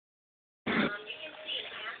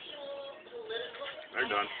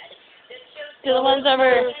done. Do the ones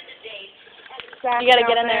over. You gotta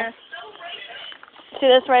get in there. See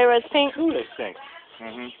this right where it's pink? Ooh, they stink.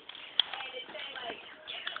 Mm-hmm.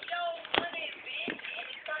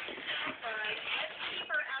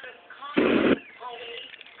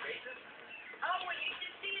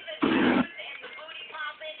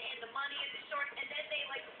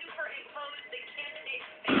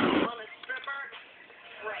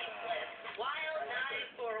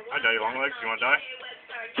 Hi, Daddy Longlegs. You want to die?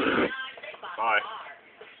 Bye.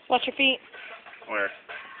 Watch your feet. Where?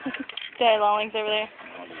 Daddy Longlegs over there.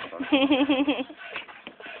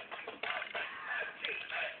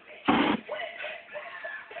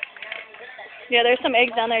 Yeah, there's some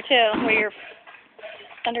eggs down there too, where you're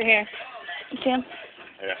under here. You see 'em?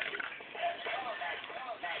 Yeah.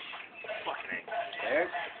 Fucking egg. Egg?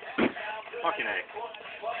 Fucking egg.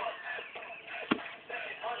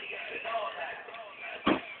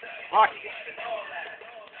 Fuck.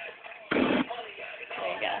 There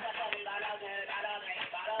you go.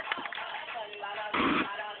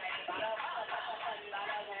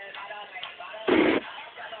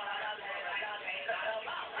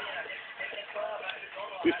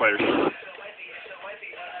 These spiders.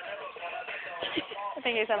 I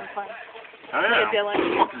think he's having fun. Oh yeah. Hey, Dylan.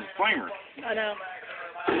 Fucking flamer. I know.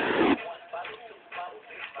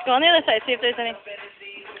 Go on the other side, see if there's any.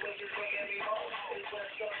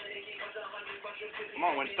 Come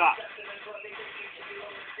on, Win, stop.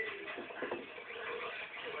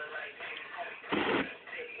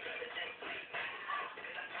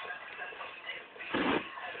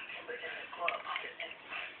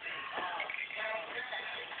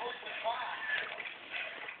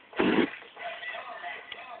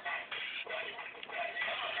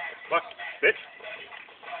 Fuck, bitch.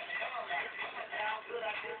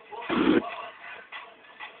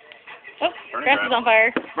 Oh, Burning grass is on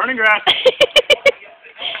fire. Burning grass.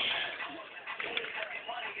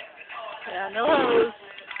 Yeah, no hose.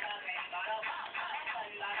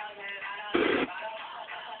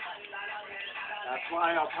 That's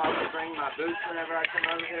why I'll probably bring my boots whenever I come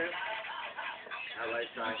over here.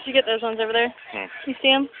 Did you get those ones over there? You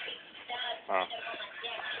see them? Oh.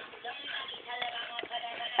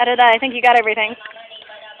 How did I think you got everything.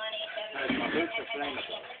 My boots are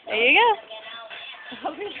flammable. There you go.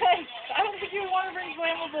 I don't think you want to bring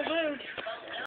flammable boots.